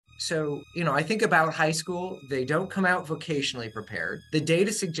So, I think about high school, they don't come out vocationally prepared. The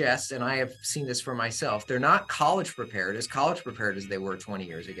data suggests, and I have seen this for myself, they're not college prepared as they were 20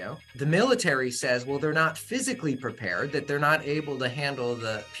 years ago. The military says, well, they're not physically prepared, that they're not able to handle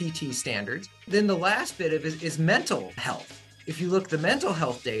the PT standards. Then the last bit of it is mental health. If you look at the mental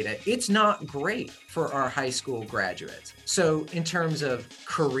health data, it's not great for our high school graduates. So in terms of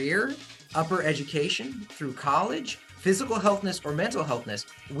career, upper education through college, physical healthness or mental healthness,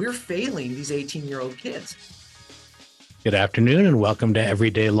 we're failing these 18-year-old kids. Good afternoon and welcome to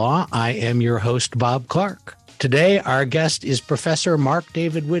Everyday Law. I am your host, Bob Clark. Today, our guest is Professor Mark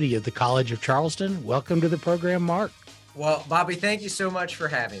David Witte of the College of Charleston. Welcome to the program, Mark. Well, Bobby, thank you so much for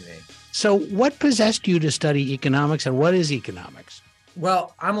having me. So what possessed you to study economics, and what is economics?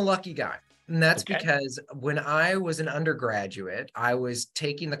 Well, I'm a lucky guy. And that's because when I was an undergraduate, I was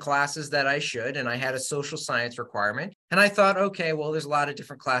taking the classes that I should, and I had a social science requirement. And I thought, okay, well, there's a lot of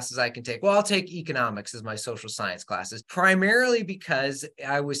different classes I can take. Well, I'll take economics as my social science classes, primarily because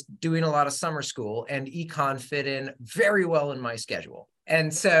I was doing a lot of summer school and econ fit in very well in my schedule.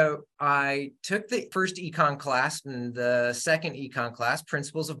 And so I took the first econ class and the second econ class,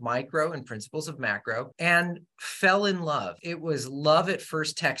 Principles of Micro and Principles of Macro, and fell in love. It was love at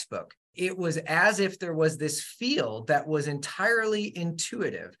first textbook. It was as if there was this field that was entirely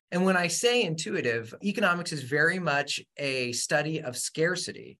intuitive. And when I say intuitive, economics is very much a study of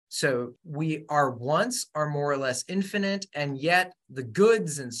scarcity. So our wants are more or less infinite, and yet the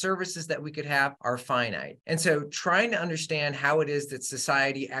goods and services that we could have are finite. And so trying to understand how it is that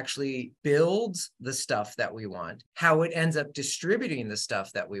society actually builds the stuff that we want, how it ends up distributing the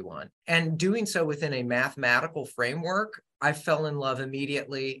stuff that we want, and doing so within a mathematical framework, I fell in love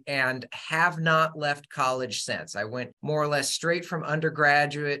immediately and have not left college since. I went more or less straight from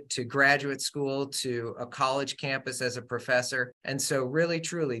undergraduate to graduate school to a college campus as a professor. And so really,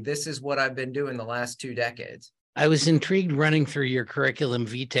 truly, this is what I've been doing the last 2 decades. I was intrigued running through your curriculum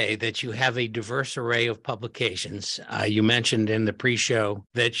vitae that you have a diverse array of publications. You mentioned in the pre-show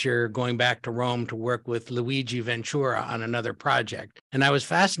that you're going back to Rome to work with Luigi Ventura on another project. And I was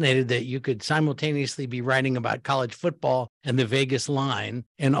fascinated that you could simultaneously be writing about college football and the Vegas line,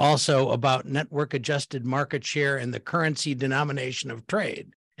 and also about network-adjusted market share and the currency denomination of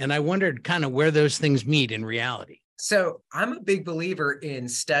trade. And I wondered kind of where those things meet in reality. So I'm a big believer in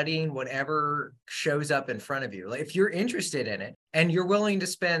studying whatever shows up in front of you. Like if you're interested in it and you're willing to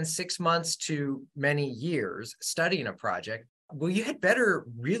spend 6 months to many years studying a project, well, you had better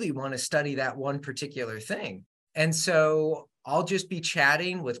really want to study that one particular thing. And so I'll just be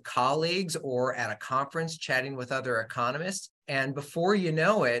chatting with colleagues or at a conference, chatting with other economists. And before you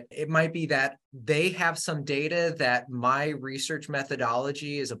know it, it might be that they have some data that my research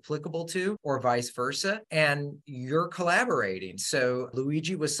methodology is applicable to, or vice versa, and you're collaborating. So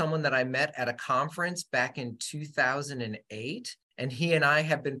Luigi was someone that I met at a conference back in 2008. And he and I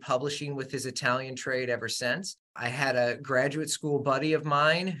have been publishing with his Italian trade ever since. I had a graduate school buddy of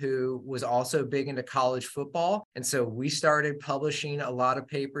mine who was also big into college football. And so we started publishing a lot of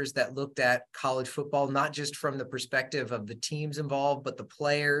papers that looked at college football, not just from the perspective of the teams involved, but the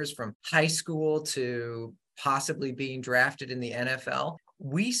players from high school to possibly being drafted in the NFL.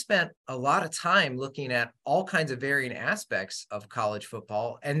 We spent a lot of time looking at all kinds of varying aspects of college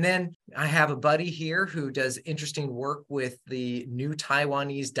football. And then I have a buddy here who does interesting work with the new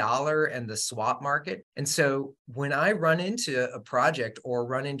Taiwanese dollar and the swap market. And so when I run into a project or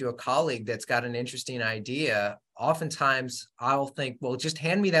run into a colleague that's got an interesting idea, oftentimes I'll think, well, just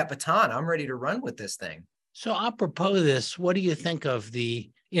hand me that baton. I'm ready to run with this thing. So apropos of this, what do you think of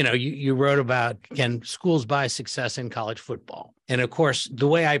you wrote about, can schools buy success in college football? And of course, the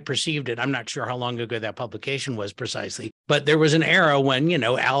way I perceived it, I'm not sure how long ago that publication was precisely, but there was an era when,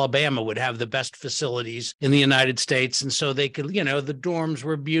 Alabama would have the best facilities in the United States. And so they could, the dorms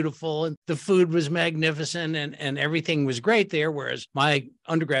were beautiful and the food was magnificent and everything was great there. Whereas my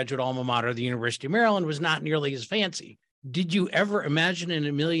undergraduate alma mater, the University of Maryland, was not nearly as fancy. Did you ever imagine in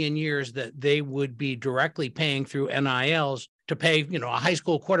a million years that they would be directly paying through NILs to pay, a high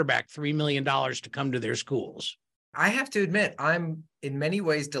school quarterback $3 million to come to their schools? I have to admit, I'm in many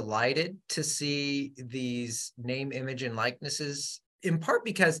ways delighted to see these name, image, and likenesses, in part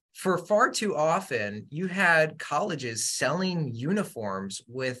because for far too often, you had colleges selling uniforms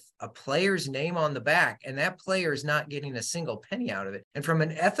with a player's name on the back, and that player is not getting a single penny out of it. And from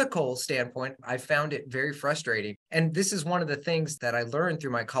an ethical standpoint, I found it very frustrating. And this is one of the things that I learned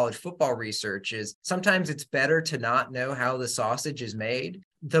through my college football research is sometimes it's better to not know how the sausage is made.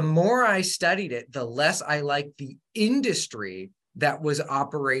 The more I studied it, the less I liked the industry that was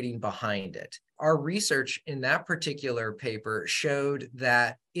operating behind it. our research in that particular paper showed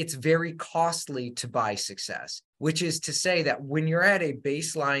that it's very costly to buy success, which is to say that when you're at a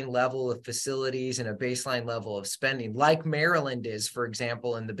baseline level of facilities and a baseline level of spending, like Maryland is, for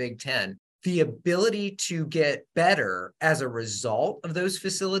example, in the Big Ten, the ability to get better as a result of those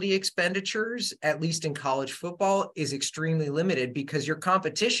facility expenditures, at least in college football, is extremely limited because your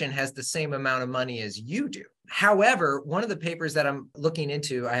competition has the same amount of money as you do. However, one of the papers that I'm looking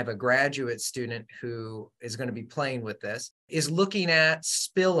into, I have a graduate student who is going to be playing with this, is looking at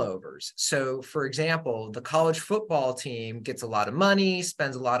spillovers. So, for example, the college football team gets a lot of money,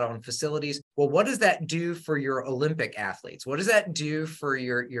 spends a lot on facilities. Well, what does that do for your Olympic athletes? What does that do for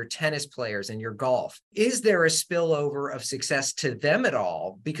your tennis players and your golf? Is there a spillover of success to them at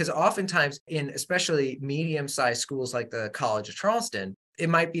all? Because oftentimes in especially medium-sized schools like the College of Charleston, it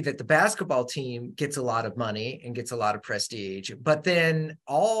might be that the basketball team gets a lot of money and gets a lot of prestige, but then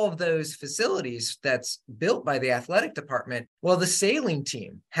all of those facilities that's built by the athletic department, well, the sailing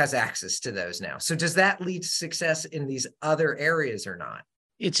team has access to those now. So does that lead to success in these other areas or not?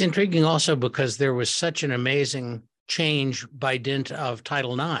 It's intriguing also because there was such an amazing change by dint of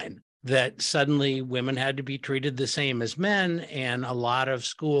Title IX that suddenly women had to be treated the same as men, and a lot of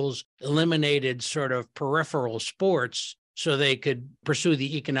schools eliminated sort of peripheral sports so they could pursue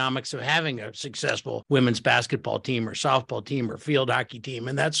the economics of having a successful women's basketball team or softball team or field hockey team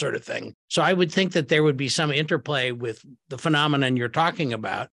and that sort of thing. So I would think that there would be some interplay with the phenomenon you're talking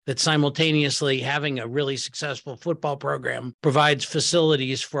about, that simultaneously having a really successful football program provides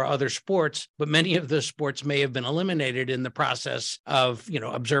facilities for other sports, but many of those sports may have been eliminated in the process of,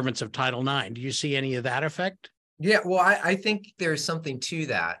 observance of Title IX. Do you see any of that effect? Yeah, well, I think there's something to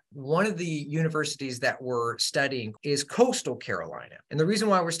that. One of the universities that we're studying is Coastal Carolina. And the reason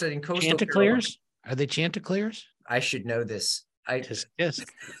why we're studying Coastal Carolina... Are they Chanticleers? I should know this. Yes.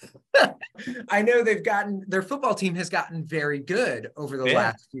 I know their football team has gotten very good over the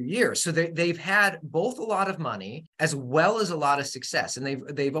last few years. So they've had both a lot of money as well as a lot of success. And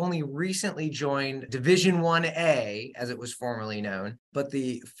they've only recently joined Division 1A, as it was formerly known, but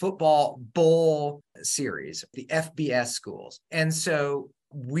the Football Bowl Series, the FBS schools. And so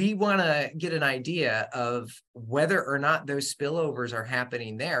we want to get an idea of whether or not those spillovers are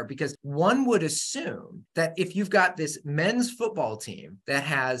happening there, because one would assume that if you've got this men's football team that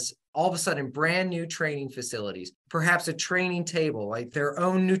has all of a sudden brand new training facilities, perhaps a training table, like their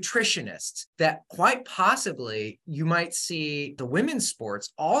own nutritionists, that quite possibly you might see the women's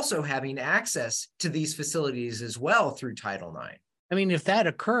sports also having access to these facilities as well through Title IX. I mean, if that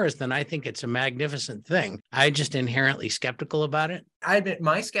occurs, then I think it's a magnificent thing. I'm just inherently skeptical about it. I admit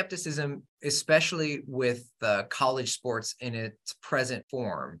my skepticism, especially with the college sports in its present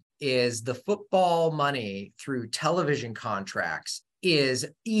form, is the football money through television contracts is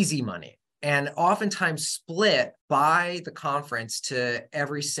easy money and oftentimes split by the conference to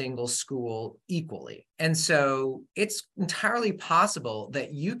every single school equally. And so it's entirely possible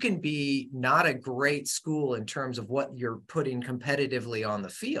that you can be not a great school in terms of what you're putting competitively on the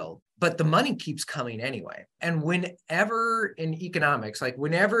field, but the money keeps coming anyway. And whenever in economics, like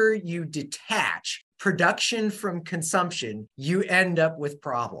whenever you detach production from consumption, you end up with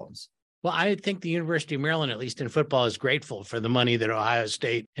problems. Well, I think the University of Maryland, at least in football, is grateful for the money that Ohio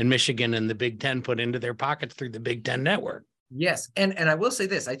State and Michigan and the Big Ten put into their pockets through the Big Ten network. Yes. And I will say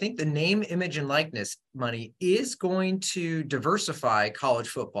this, I think the name, image, and likeness money is going to diversify college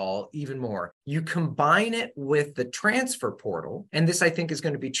football even more. You combine it with the transfer portal, and this I think is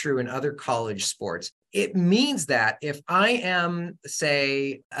going to be true in other college sports. It means that if I am,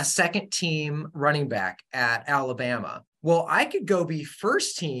 say, a second team running back at Alabama, well, I could go be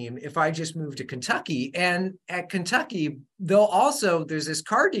first team if I just moved to Kentucky. And at Kentucky, there's this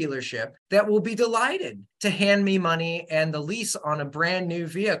car dealership that will be delighted to hand me money and the lease on a brand new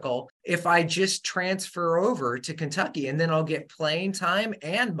vehicle if I just transfer over to Kentucky, and then I'll get playing time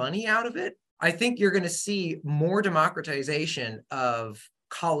and money out of it. I think you're going to see more democratization of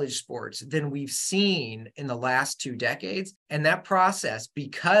college sports than we've seen in the last 2 decades. And that process,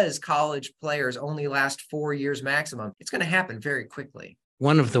 because college players only last 4 years maximum, it's going to happen very quickly.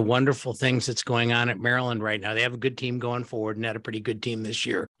 One of the wonderful things that's going on at Maryland right now, they have a good team going forward and had a pretty good team this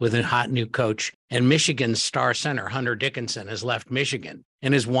year with a hot new coach. And Michigan's star center, Hunter Dickinson, has left Michigan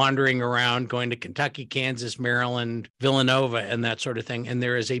and is wandering around going to Kentucky, Kansas, Maryland, Villanova, and that sort of thing. And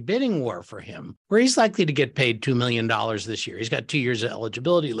there is a bidding war for him where he's likely to get paid $2 million this year. He's got 2 years of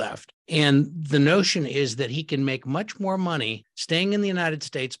eligibility left. And the notion is that he can make much more money staying in the United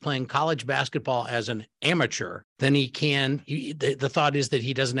States playing college basketball as an amateur than he can. The thought is that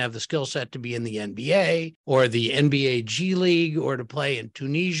he doesn't have the skill set to be in the NBA or the NBA G League or to play in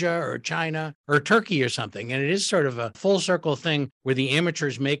Tunisia or China or Turkey or something. And it is sort of a full circle thing where the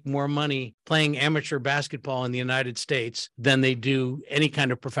amateurs make more money playing amateur basketball in the United States than they do any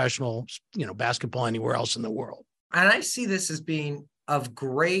kind of professional, basketball anywhere else in the world. And I see this as being of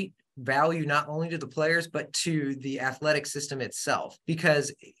great value, not only to the players, but to the athletic system itself.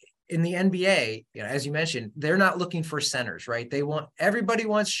 Because in the NBA, as you mentioned, they're not looking for centers, right? Everybody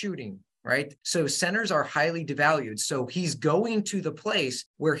wants shooting, right? So centers are highly devalued. So he's going to the place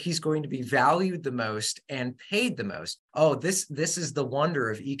where he's going to be valued the most and paid the most. Oh, this is the wonder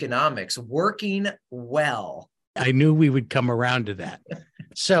of economics, working well. I knew we would come around to that.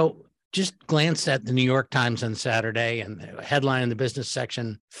 So just glanced at the New York Times on Saturday, and the headline in the business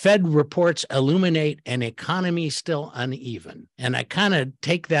section, Fed reports illuminate an economy still uneven. And I kind of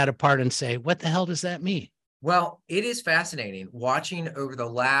take that apart and say, what the hell does that mean? Well, it is fascinating watching over the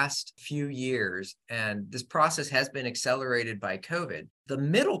last few years, and this process has been accelerated by COVID. The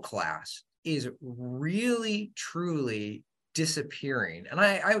middle class is really, truly disappearing. And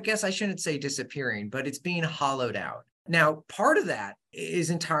I guess I shouldn't say disappearing, but it's being hollowed out. Now, part of that is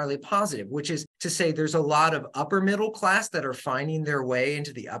entirely positive, which is to say there's a lot of upper middle class that are finding their way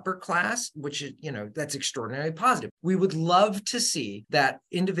into the upper class, which is, that's extraordinarily positive. We would love to see that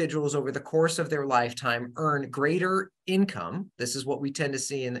individuals over the course of their lifetime earn greater income. This is what we tend to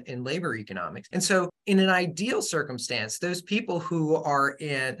see in labor economics. And so in an ideal circumstance, those people who are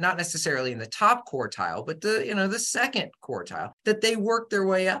not necessarily in the top quartile, but the second quartile, that they work their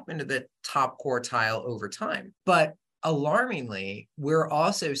way up into the top quartile over time. But alarmingly, we're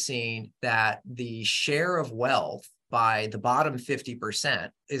also seeing that the share of wealth by the bottom 50%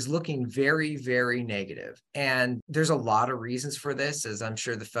 is looking very, very negative. And there's a lot of reasons for this, as I'm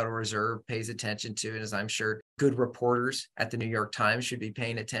sure the Federal Reserve pays attention to, and as I'm sure good reporters at the New York Times should be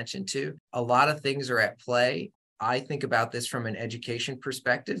paying attention to. A lot of things are at play. I think about this from an education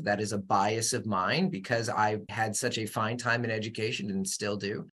perspective. That is a bias of mine because I've had such a fine time in education and still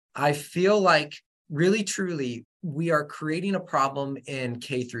do. I feel like really, truly, we are creating a problem in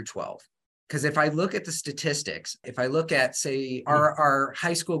K through 12. Because if I look at the statistics, if I look at, say, our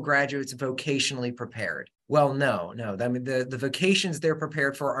high school graduates vocationally prepared, well, no. I mean, the vocations they're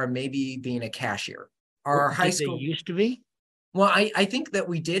prepared for are maybe being a cashier. Our high school they used to be? Well, I think that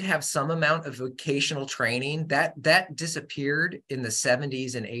we did have some amount of vocational training that disappeared in the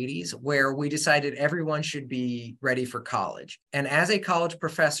 70s and 80s, where we decided everyone should be ready for college. And as a college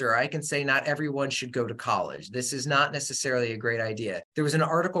professor, I can say not everyone should go to college. This is not necessarily a great idea. There was an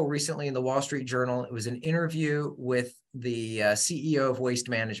article recently in the Wall Street Journal. It was an interview with the CEO of Waste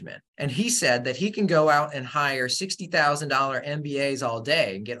Management. And he said that he can go out and hire $60,000 MBAs all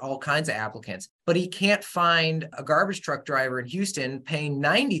day and get all kinds of applicants, but he can't find a garbage truck driver in Houston paying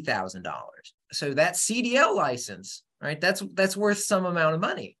 $90,000. So that CDL license, right? That's worth some amount of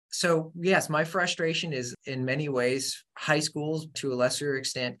money. So yes, my frustration is in many ways high schools, to a lesser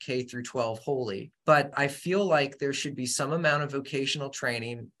extent K through 12 wholly, but I feel like there should be some amount of vocational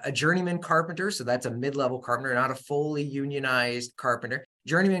training. A journeyman carpenter, so that's a mid-level carpenter, not a fully unionized carpenter.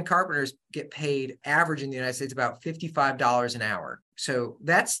 Journeyman carpenters get paid average in the United States about $55 an hour. So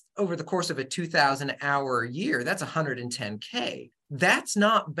that's over the course of a 2,000 hour year, that's $110K. That's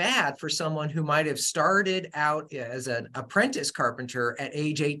not bad for someone who might have started out as an apprentice carpenter at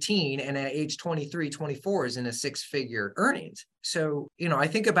age 18 and at age 23, 24 is in a six-figure earnings. So, I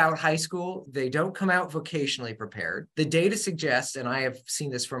think about high school, they don't come out vocationally prepared. The data suggests, and I have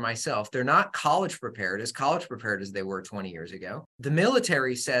seen this for myself, they're not college prepared as they were 20 years ago. The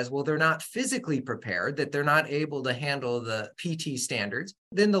military says, well, they're not physically prepared, that they're not able to handle the PT standards.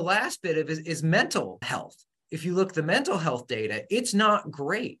 Then the last bit of it is mental health. If you look at the mental health data, it's not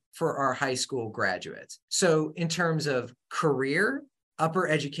great for our high school graduates. So in terms of career, upper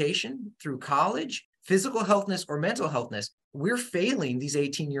education through college, physical healthness or mental healthness, we're failing these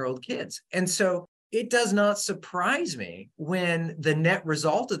 18-year-old kids. And so it does not surprise me when the net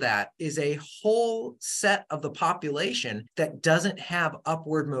result of that is a whole set of the population that doesn't have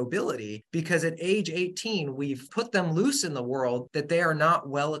upward mobility, because at age 18, we've put them loose in the world that they are not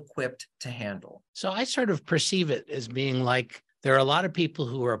well equipped to handle. So I sort of perceive it as being like there are a lot of people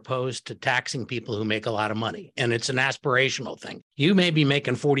who are opposed to taxing people who make a lot of money, and it's an aspirational thing. You may be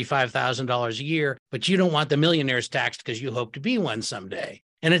making $45,000 a year, but you don't want the millionaires taxed because you hope to be one someday.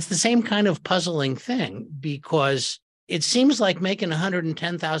 And it's the same kind of puzzling thing, because It seems like making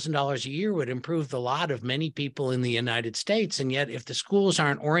 $110,000 a year would improve the lot of many people in the United States. And yet, if the schools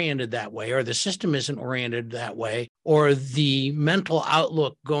aren't oriented that way, or the system isn't oriented that way, or the mental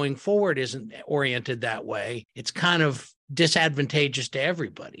outlook going forward isn't oriented that way, it's kind of disadvantageous to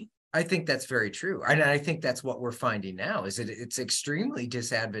everybody. I think that's very true. And I think that's what we're finding now is that it's extremely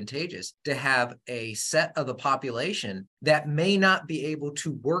disadvantageous to have a set of the population that may not be able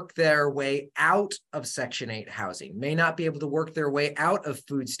to work their way out of Section 8 housing, may not be able to work their way out of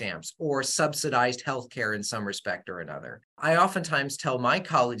food stamps or subsidized healthcare in some respect or another. I oftentimes tell my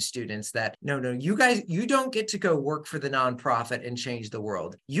college students that, no, you guys, you don't get to go work for the nonprofit and change the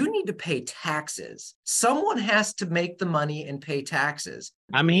world. You need to pay taxes. Someone has to make the money and pay taxes.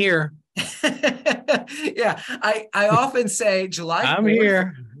 I'm here. Yeah, I often say I'm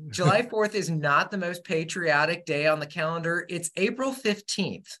here. July 4th is not the most patriotic day on the calendar. It's April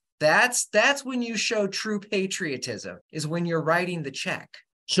 15th. That's when you show true patriotism, is when you're writing the check.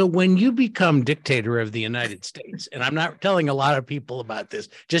 So when you become dictator of the United States, and I'm not telling a lot of people about this,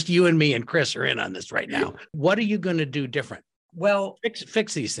 just you and me and Chris are in on this right now. What are you going to do different? Well,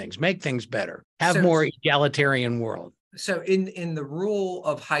 fix these things, make things better, have more egalitarian world. So in the rule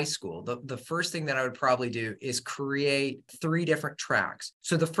of high school, the first thing that I would probably do is create 3 different tracks.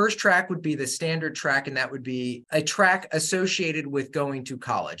 So the first track would be the standard track, and that would be a track associated with going to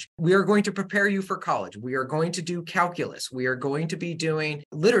college. We are going to prepare you for college. We are going to do calculus. We are going to be doing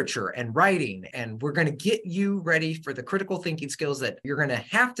literature and writing, and we're going to get you ready for the critical thinking skills that you're going to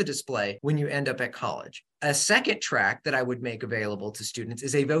have to display when you end up at college. A second track that I would make available to students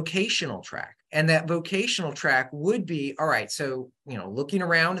is a vocational track. And that vocational track would be, all right, so, looking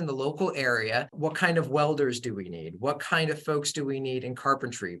around in the local area, what kind of welders do we need? What kind of folks do we need in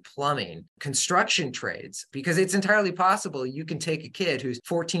carpentry, plumbing, construction trades? Because it's entirely possible you can take a kid who's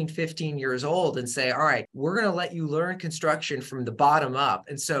 14, 15 years old and say, all right, we're going to let you learn construction from the bottom up.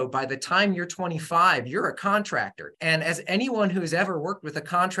 And so by the time you're 25, you're a contractor. And as anyone who's ever worked with a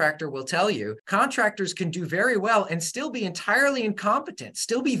contractor will tell you, contractors can do very well and still be entirely incompetent,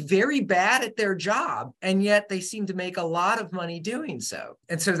 still be very bad at their job. And yet they seem to make a lot of money doing so.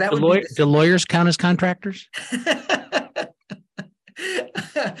 And so that do lawyers count as contractors?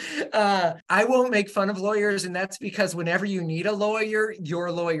 I won't make fun of lawyers. And that's because whenever you need a lawyer,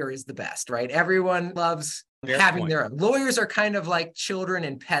 your lawyer is the best, right? Everyone loves having their own. Lawyers are kind of like children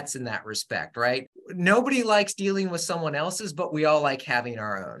and pets in that respect, right? Nobody likes dealing with someone else's, but we all like having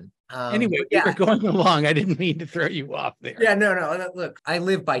our own. Anyway, we were going along. I didn't mean to throw you off there. Yeah, no. Look, I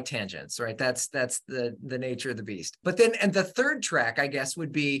live by tangents, right? That's the nature of the beast. But then, and the third track, I guess,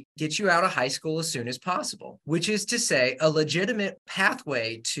 would be get you out of high school as soon as possible, which is to say a legitimate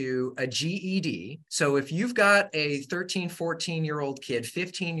pathway to a GED. So if you've got a 13, 14-year-old kid,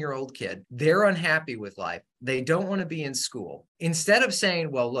 15-year-old kid, they're unhappy with life. They don't want to be in school. Instead of saying,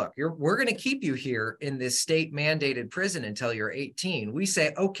 well, look, we're going to keep you here in this state mandated prison until you're 18, we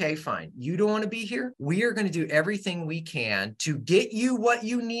say, okay, fine. You don't want to be here. We are going to do everything we can to get you what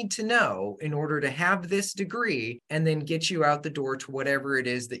you need to know in order to have this degree and then get you out the door to whatever it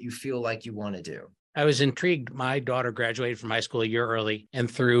is that you feel like you want to do. I was intrigued. My daughter graduated from high school a year early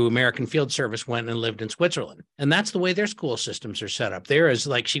and through American Field Service went and lived in Switzerland. And that's the way their school systems are set up. There is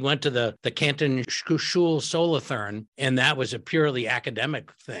like she went to the Canton Schule Solothurn, and that was a purely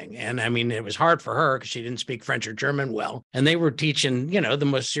academic thing. And I mean, it was hard for her because she didn't speak French or German well. And they were teaching, the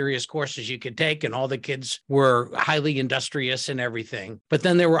most serious courses you could take. And all the kids were highly industrious and everything. But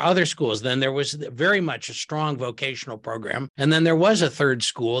then there were other schools. Then there was very much a strong vocational program. And then there was a third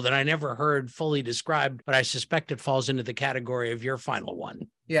school that I never heard fully described, but I suspect it falls into the category of your final one.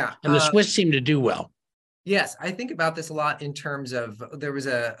 Yeah. And the Swiss seem to do well. Yes, I think about this a lot in terms of, there was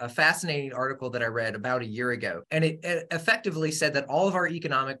a fascinating article that I read about a year ago, and it effectively said that all of our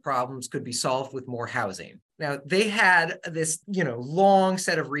economic problems could be solved with more housing. Now, they had this, long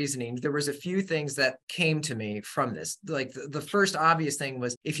set of reasoning. There was a few things that came to me from this. Like the first obvious thing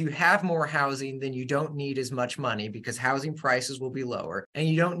was, if you have more housing, then you don't need as much money because housing prices will be lower, and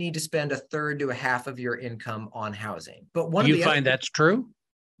you don't need to spend a third to a half of your income on housing. But you find that's true?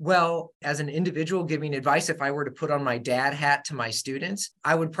 Well, as an individual giving advice, if I were to put on my dad hat to my students,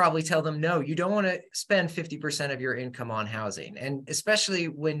 I would probably tell them, no, you don't want to spend 50% of your income on housing. And especially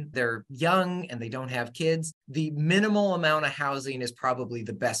when they're young and they don't have kids, the minimal amount of housing is probably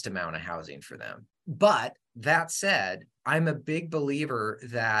the best amount of housing for them. But that said, I'm a big believer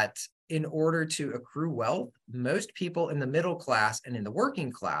that in order to accrue wealth, most people in the middle class and in the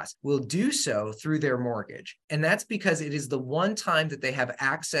working class will do so through their mortgage. And that's because it is the one time that they have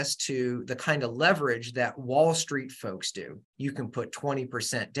access to the kind of leverage that Wall Street folks do. You can put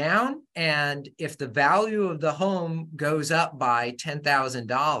 20% down, and if the value of the home goes up by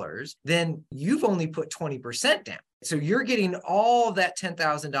 $10,000, then you've only put 20% down. So you're getting all that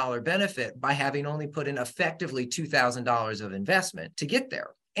 $10,000 benefit by having only put in effectively $2,000 of investment to get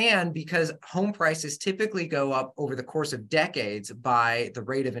there. And because home prices typically go up over the course of decades by the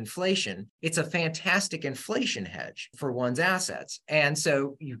rate of inflation, it's a fantastic inflation hedge for one's assets. And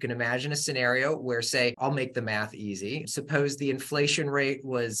so you can imagine a scenario where, say, I'll make the math easy. Suppose the inflation rate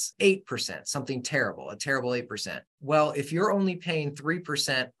was 8%, something terrible, a terrible 8%. Well, if you're only paying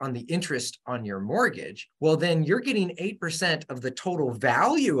 3% on the interest on your mortgage, well, then you're getting 8% of the total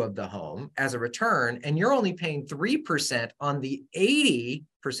value of the home as a return, and you're only paying 3% on the 80%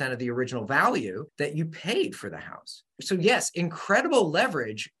 of the original value that you paid for the house. So yes, incredible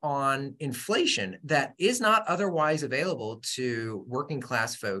leverage on inflation that is not otherwise available to working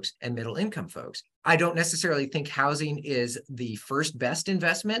class folks and middle income folks. I don't necessarily think housing is the first best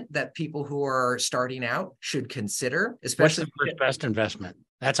investment that people who are starting out should consider. Especially what's the first best investment?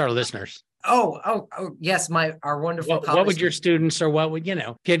 That's our listeners. Oh, yes, our wonderful what would your students, or what would,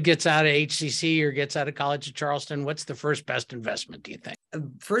 kid gets out of HCC or gets out of College of Charleston, what's the first best investment, do you think?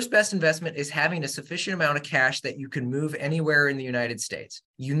 First best investment is having a sufficient amount of cash that you can move anywhere in the United States.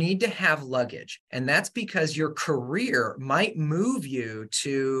 You need to have luggage, and that's because your career might move you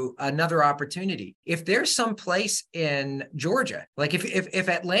to another opportunity. If there's some place in Georgia, like if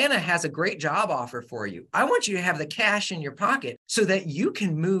Atlanta has a great job offer for you, I want you to have the cash in your pocket so that you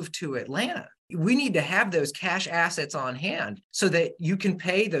can move to Atlanta. We need to have those cash assets on hand so that you can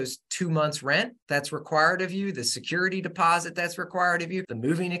pay those 2 months rent that's required of you, the security deposit that's required of you, the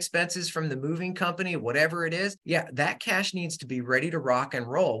moving expenses from the moving company, whatever it is. Yeah, that cash needs to be ready to rock and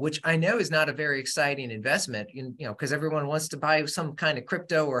roll, which I know is not a very exciting investment, because everyone wants to buy some kind of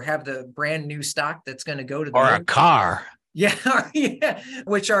crypto or have the brand new stock that's going to go to the or a car. Yeah,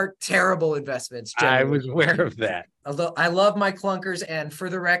 which are terrible investments. I was aware of that. Although I love my clunkers, and for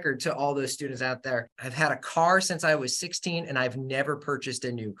the record, to all those students out there, I've had a car since I was 16, and I've never purchased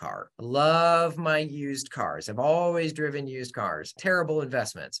a new car. I love my used cars. I've always driven used cars. Terrible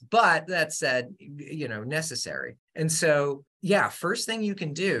investments, but that said, necessary. And so, yeah, first thing you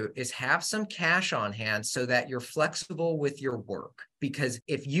can do is have some cash on hand so that you're flexible with your work. Because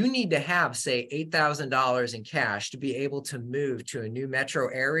if you need to have, say, $8,000 in cash to be able to move to a new metro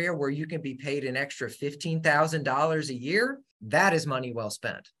area where you can be paid an extra $15,000 a year, that is money well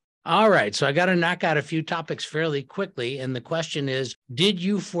spent. All right. So I got to knock out a few topics fairly quickly. And the question is, did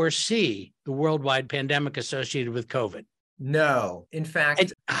you foresee the worldwide pandemic associated with COVID? No. In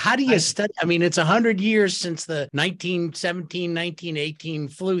fact, how do you study? I mean, it's 100 years since the 1917, 1918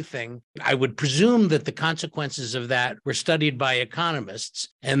 flu thing. I would presume that the consequences of that were studied by economists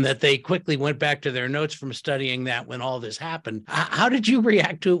and that they quickly went back to their notes from studying that when all this happened. How did you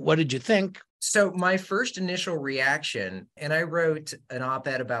react to it? What did you think? So my first initial reaction, and I wrote an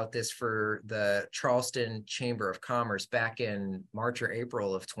op-ed about this for the Charleston Chamber of Commerce back in March or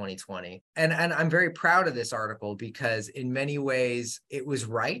April of 2020. And I'm very proud of this article because in many ways it was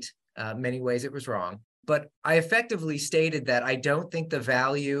right, many ways it was wrong. But I effectively stated that I don't think the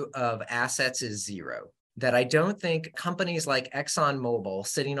value of assets is zero. That I don't think companies like ExxonMobil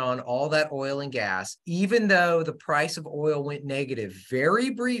sitting on all that oil and gas, even though the price of oil went negative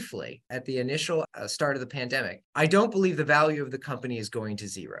very briefly at the initial start of the pandemic, I don't believe the value of the company is going to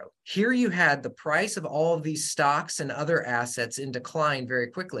zero. Here you had the price of all of these stocks and other assets in decline very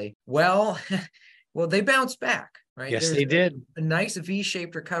quickly. Well, they bounced back. Right? Yes, they did. A nice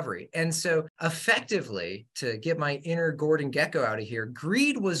V-shaped recovery. And so effectively, to get my inner Gordon Gekko out of here,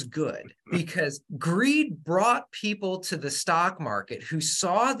 greed was good because greed brought people to the stock market who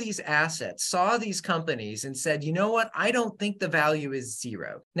saw these assets, saw these companies and said, you know what? I don't think the value is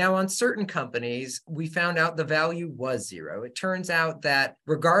zero. Now, on certain companies, we found out the value was zero. It turns out that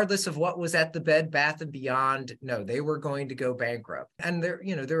regardless of what was at the Bed Bath & Beyond, no, they were going to go bankrupt. And there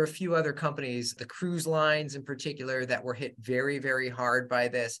are a few other companies, the cruise lines in particular, that were hit very, very hard by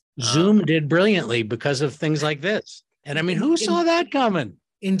this. Zoom did brilliantly because of things like this. And I mean, who saw that coming?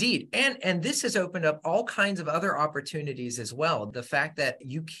 Indeed. And this has opened up all kinds of other opportunities as well. The fact that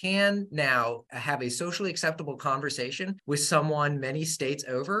you can now have a socially acceptable conversation with someone many states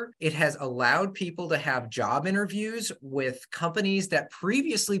over, it has allowed people to have job interviews with companies that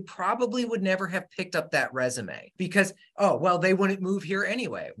previously probably would never have picked up that resume because, they wouldn't move here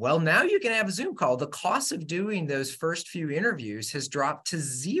anyway. Well, now you can have a Zoom call. The cost of doing those first few interviews has dropped to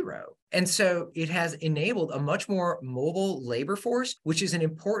zero. And so it has enabled a much more mobile labor force, which is an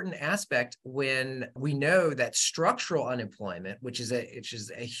important aspect when we know that structural unemployment, which is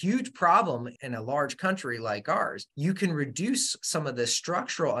a huge problem in a large country like ours, you can reduce some of the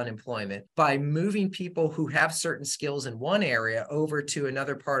structural unemployment by moving people who have certain skills in one area over to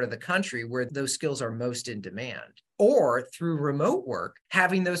another part of the country where those skills are most in demand. Or through remote work,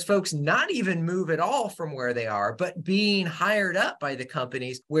 having those folks not even move at all from where they are, but being hired up by the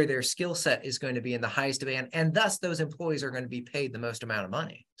companies where their skill set is going to be in the highest demand. And thus, those employees are going to be paid the most amount of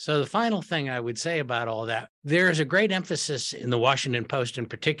money. So the final thing I would say about all that, there's a great emphasis in the Washington Post in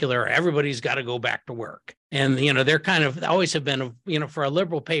particular, everybody's got to go back to work. And, they're kind of always have been, for a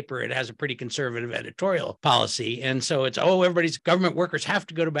liberal paper, it has a pretty conservative editorial policy. And so it's, everybody's government workers have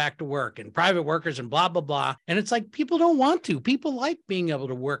to go back to work and private workers and blah, blah, blah. And it's like, people don't want to. People like being able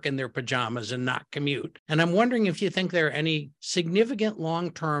to work in their pajamas and not commute. And I'm wondering if you think there are any significant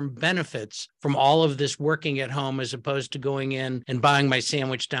long-term benefits from all of this working at home as opposed to going in and buying my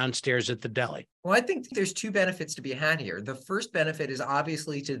sandwich downstairs at the deli. Well, I think there's two benefits to be had here. The first benefit is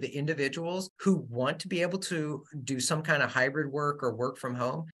obviously to the individuals who want to be able to do some kind of hybrid work or work from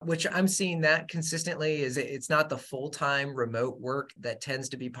home, which I'm seeing that consistently is it's not the full-time remote work that tends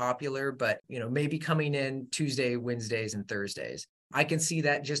to be popular, but maybe coming in Tuesday, Wednesdays, and Thursdays. I can see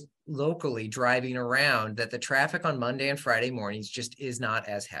that just locally driving around, that the traffic on Monday and Friday mornings just is not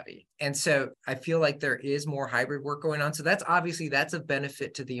as heavy. And so I feel like there is more hybrid work going on. So that's a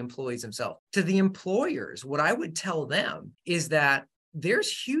benefit to the employees themselves. To the employers, what I would tell them is that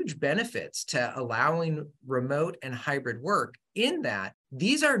there's huge benefits to allowing remote and hybrid work in that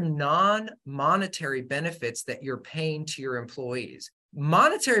these are non-monetary benefits that you're paying to your employees.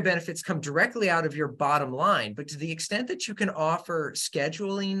 Monetary benefits come directly out of your bottom line, but to the extent that you can offer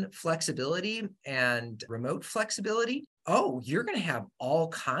scheduling flexibility and remote flexibility, you're going to have all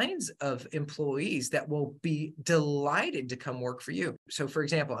kinds of employees that will be delighted to come work for you. So for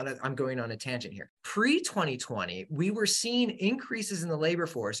example, and I'm going on a tangent here, pre-2020, we were seeing increases in the labor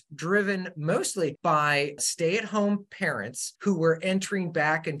force driven mostly by stay-at-home parents who were entering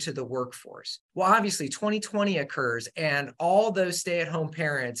back into the workforce. Well, obviously 2020 occurs and all those stay-at-home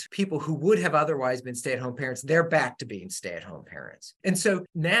parents, people who would have otherwise been stay-at-home parents, they're back to being stay-at-home parents. And so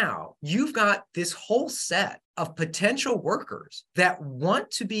now you've got this whole set of potential workers that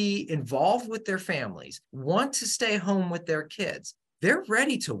want to be involved with their families, want to stay home with their kids. They're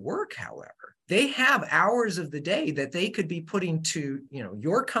ready to work, however. They have hours of the day that they could be putting to,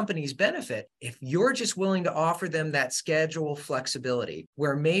 your company's benefit if you're just willing to offer them that schedule flexibility,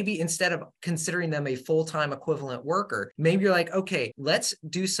 where maybe instead of considering them a full-time equivalent worker, maybe you're like, okay, let's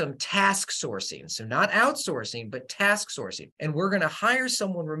do some task sourcing. So not outsourcing, but task sourcing. And we're going to hire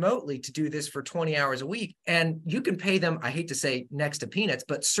someone remotely to do this for 20 hours a week. And you can pay them, I hate to say next to peanuts,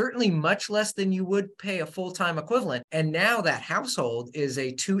 but certainly much less than you would pay a full-time equivalent. And now that household is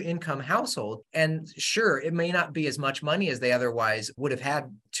a 2-income household. And sure, it may not be as much money as they otherwise would have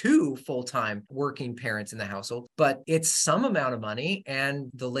had 2 full-time working parents in the household, but it's some amount of money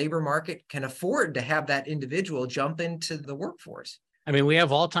and the labor market can afford to have that individual jump into the workforce. I mean, we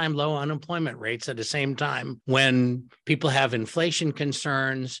have all-time low unemployment rates at the same time when people have inflation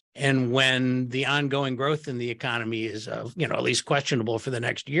concerns and when the ongoing growth in the economy is, at least questionable for the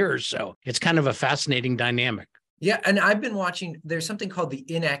next year or so. It's kind of a fascinating dynamic. Yeah, and I've been watching, there's something called the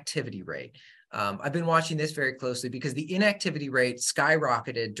inactivity rate. I've been watching this very closely because the inactivity rate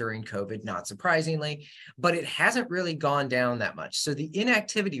skyrocketed during COVID, not surprisingly, but it hasn't really gone down that much. So the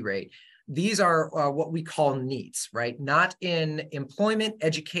inactivity rate, these are what we call NEETs, right? Not in employment,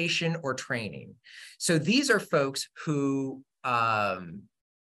 education, or training. So these are folks who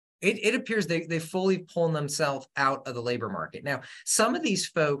it appears they fully pulled themselves out of the labor market. Now, some of these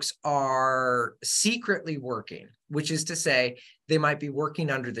folks are secretly working, which is to say they might be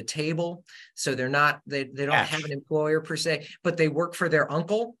working under the table. So they don't have an employer per se, but they work for their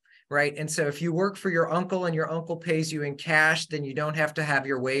uncle, right? And so if you work for your uncle and your uncle pays you in cash, then you don't have to have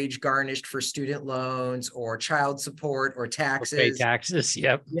your wage garnished for student loans or child support or taxes. Pay taxes,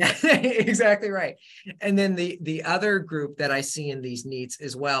 yep. Yeah, exactly right. And then the other group that I see in these NEETs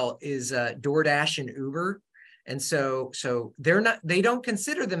as well is DoorDash and Uber. And so they don't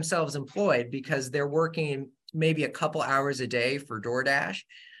consider themselves employed because they're working maybe a couple hours a day for DoorDash.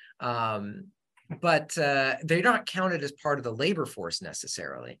 But they're not counted as part of the labor force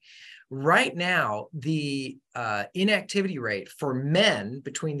necessarily. Right now, the inactivity rate for men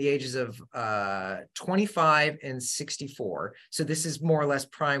between the ages of 25 and 64, so this is more or less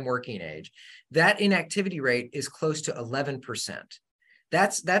prime working age, that inactivity rate is close to 11%.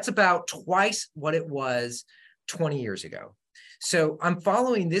 That's about twice what it was 20 years ago. So I'm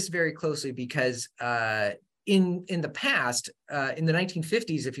following this very closely because in the past, in the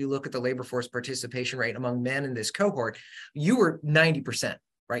 1950s, if you look at the labor force participation rate among men in this cohort, you were 90%,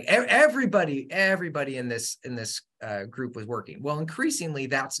 right? Everybody in this group was working. Well, increasingly,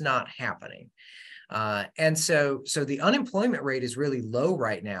 that's not happening. And so the unemployment rate is really low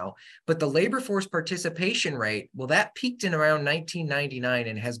right now, but the labor force participation rate, well, that peaked in around 1999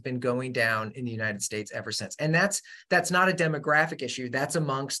 and has been going down in the United States ever since. And that's not a demographic issue. That's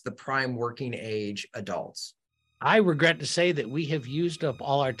amongst the prime working age adults. I regret to say that we have used up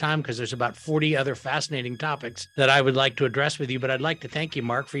all our time because there's about 40 other fascinating topics that I would like to address with you, but I'd like to thank you,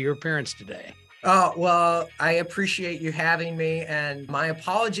 Mark, for your appearance today. Oh, well, I appreciate you having me, and my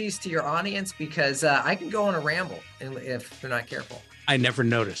apologies to your audience because I can go on a ramble if they're not careful. I never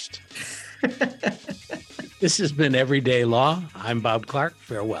noticed. This has been Everyday Law. I'm Bob Clark.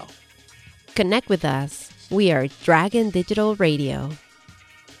 Farewell. Connect with us. We are Dragon Digital Radio.